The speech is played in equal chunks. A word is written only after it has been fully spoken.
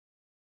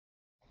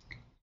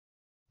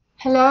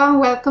Hello and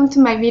welcome to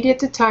my video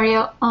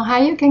tutorial on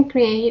how you can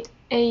create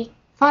a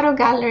photo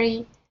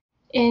gallery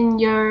in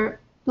your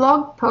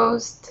blog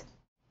post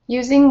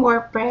using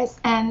WordPress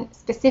and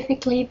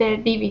specifically the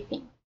Divi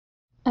theme.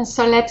 And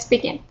so let's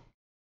begin.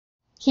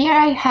 Here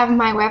I have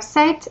my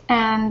website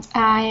and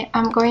I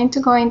am going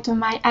to go into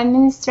my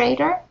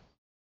administrator.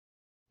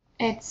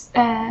 It's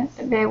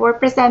the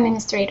WordPress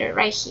administrator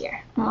right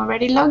here. I'm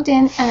already logged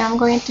in and I'm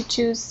going to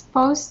choose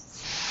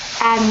Posts,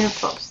 Add New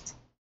Post.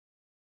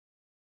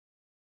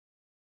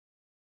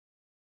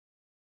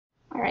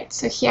 Alright,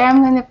 so here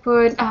I'm going to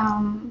put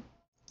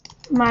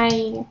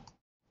my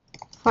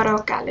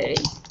photo gallery.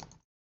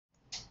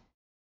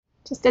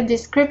 Just a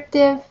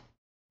descriptive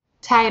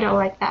title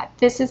like that.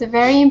 This is a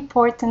very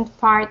important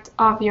part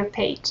of your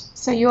page.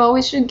 So you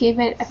always should give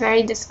it a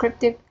very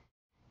descriptive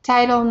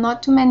title,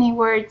 not too many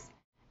words.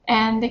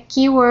 And the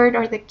keyword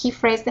or the key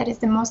phrase that is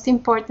the most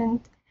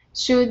important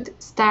should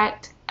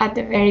start at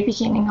the very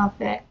beginning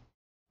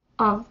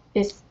of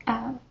this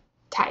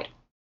title.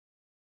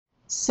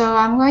 So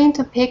I'm going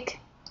to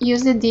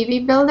use the Divi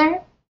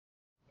builder,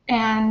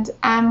 and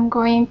I'm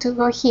going to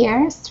go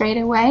here straight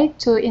away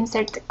to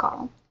insert the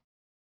column.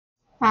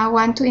 I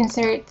want to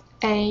insert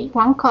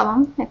one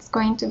column. It's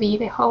going to be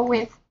the whole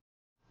width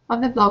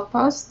of the blog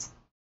post.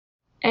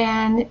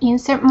 And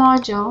insert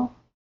module,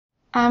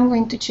 I'm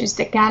going to choose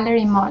the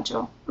gallery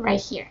module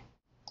right here.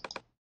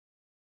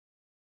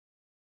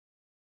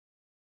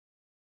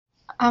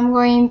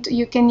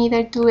 You can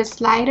either do a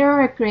slider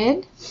or a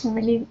grid. It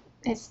really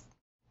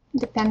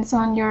depends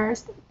on your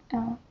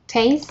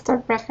taste or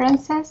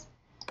preferences.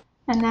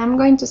 And I'm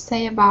going to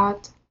say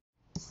about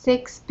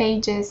 6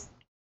 pages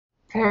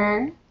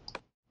per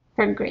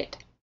grid.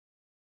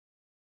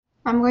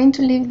 I'm going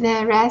to leave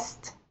the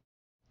rest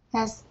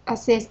as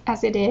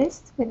it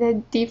is with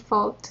the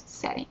default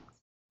settings.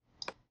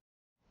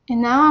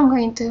 And now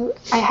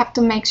I have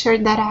to make sure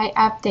that I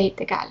update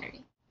the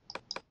gallery,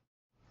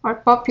 or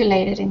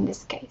populate it in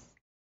this case.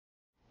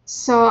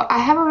 So I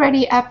have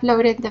already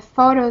uploaded the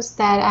photos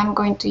that I'm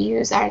going to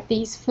use are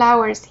these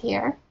flowers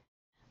here.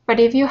 But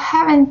if you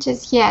haven't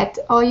just yet,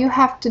 all you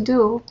have to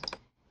do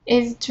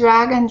is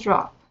drag and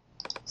drop.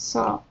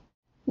 So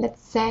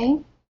let's say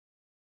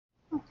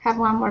I have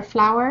one more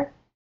flower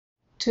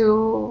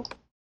to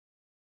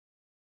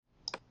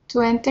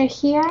enter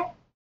here.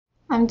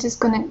 I'm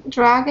just going to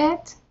drag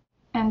it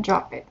and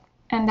drop it.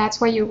 And that's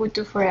what you would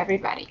do for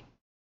everybody.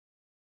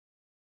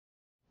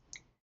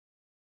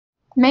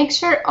 Make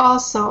sure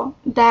also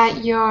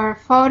that your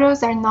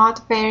photos are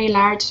not very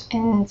large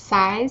in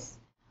size.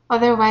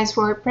 Otherwise,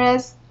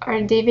 WordPress or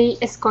Divi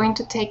is going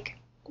to take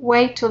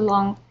way too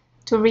long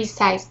to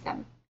resize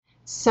them.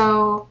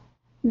 So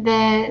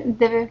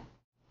the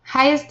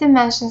highest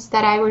dimensions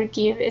that I would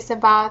give is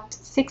about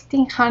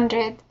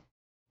 1600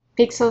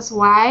 pixels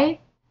wide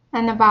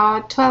and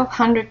about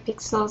 1200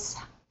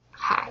 pixels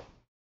high.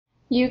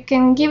 You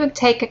can give or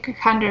take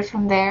 100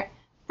 from there,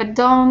 but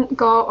don't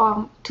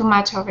go too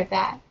much over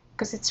that,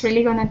 because it's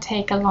really going to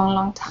take a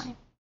long time.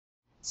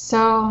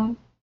 So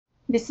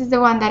this is the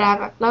one that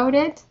I've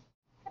uploaded.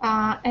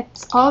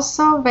 It's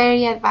also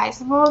very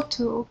advisable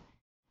to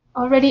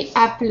already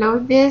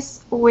upload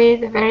this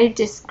with a very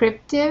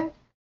descriptive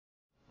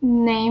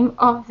name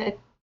of the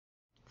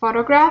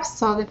photograph.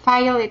 So the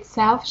file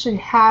itself should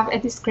have a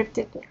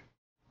descriptive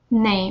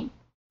name.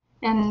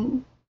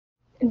 And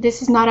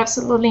this is not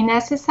absolutely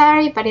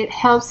necessary, but it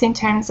helps in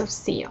terms of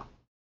SEO.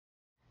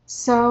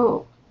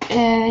 So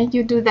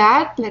you do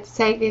that. Let's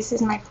say this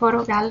is my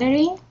photo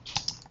gallery.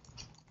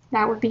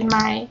 That would be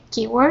my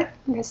keyword.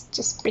 Let's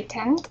just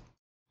pretend.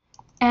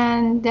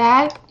 And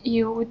that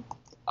you would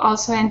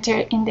also enter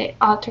in the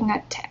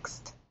alternate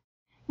text.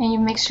 And you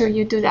make sure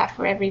you do that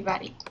for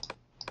everybody.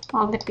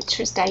 All the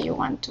pictures that you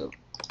want to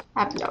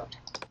upload.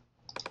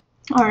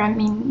 Or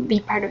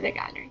be part of the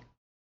gallery.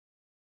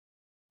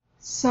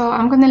 So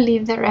I'm going to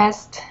leave the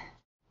rest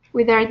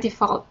with our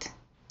default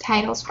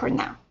titles for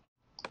now.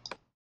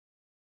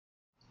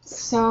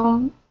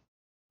 So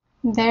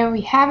there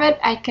we have it.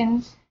 I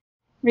can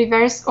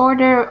reverse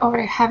order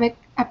or have it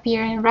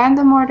appear in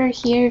random order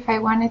here if I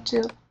wanted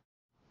to,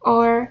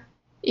 or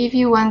if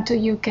you want to,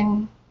 you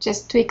can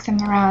just tweak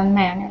them around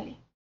manually.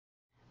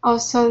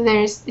 Also,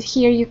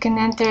 here you can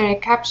enter a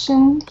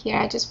caption. Here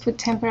I just put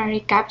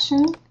temporary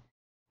caption,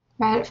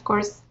 but of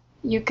course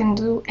you can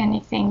do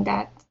anything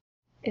that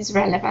is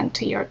relevant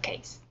to your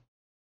case.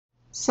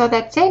 So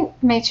that's it.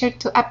 Make sure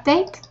to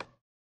update.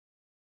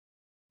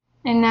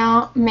 And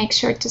now make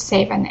sure to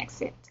save and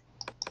exit.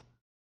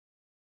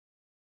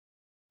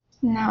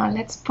 Now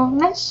let's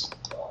publish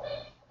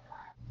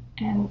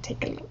and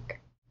take a look.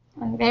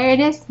 And there it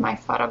is, my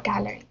photo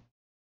gallery.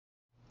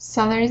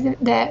 So there's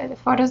the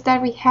photos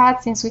that we had.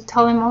 Since we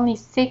told them only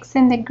 6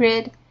 in the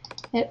grid,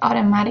 it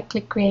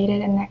automatically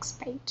created a next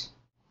page.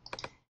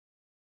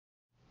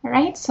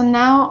 Alright, so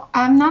now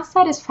I'm not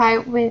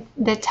satisfied with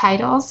the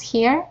titles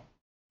here.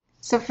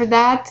 So for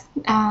that,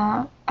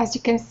 as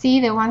you can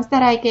see, the ones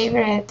that I gave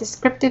a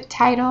descriptive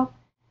title,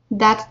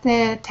 that's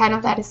the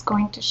title that is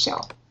going to show.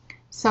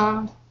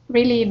 So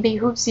really it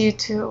behooves you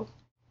to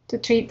to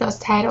treat those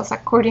titles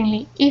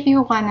accordingly if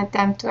you wanted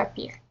them to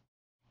appear.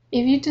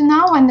 If you do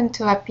not want them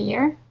to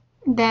appear,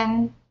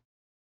 then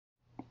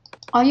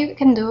all you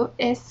can do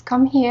is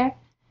come here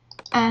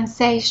and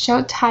say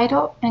show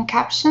title and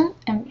caption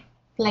and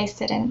place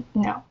it in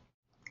no.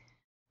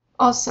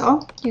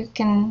 Also, you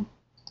can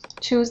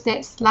choose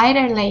the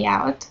slider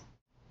layout,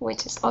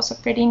 which is also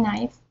pretty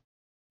nice.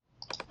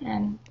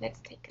 And let's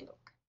take a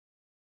look.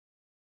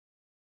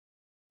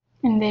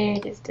 And there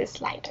it is, the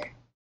slider.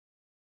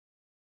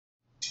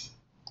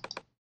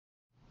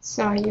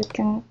 So you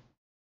can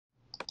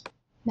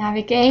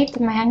navigate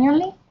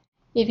manually.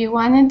 If you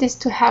wanted this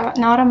to have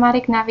an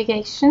automatic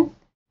navigation,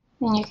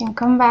 then you can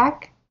come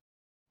back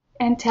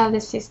and tell the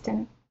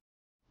system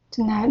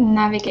to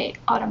navigate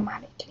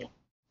automatically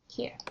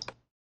here.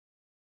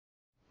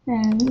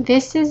 And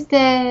this is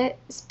the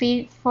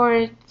speed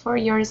for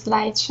your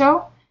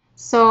slideshow.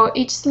 So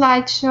each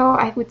slideshow,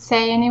 I would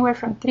say anywhere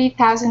from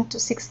 3,000 to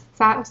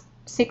 6,000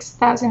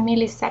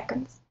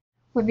 milliseconds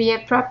would be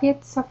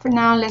appropriate. So for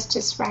now, let's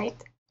just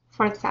write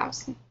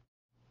 4,000.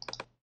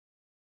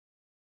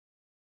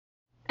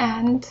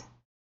 And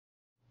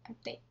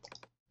update.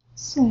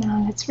 So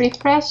now let's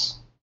refresh.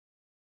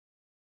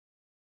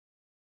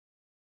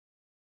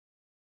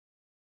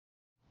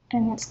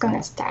 And it's going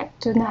to start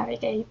to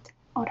navigate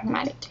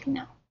automatically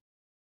now.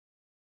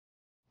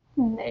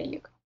 And there you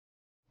go.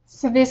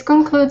 So this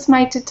concludes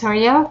my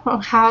tutorial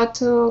on how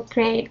to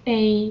create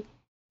a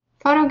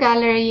photo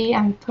gallery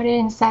and put it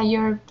inside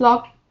your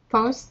blog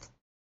post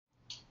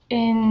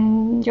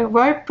in your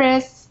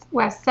WordPress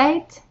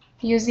website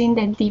using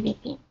the Divi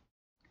theme.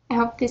 I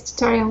hope this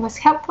tutorial was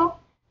helpful.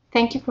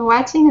 Thank you for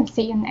watching and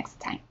see you next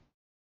time.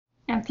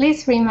 And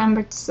please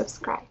remember to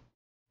subscribe.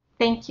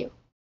 Thank you.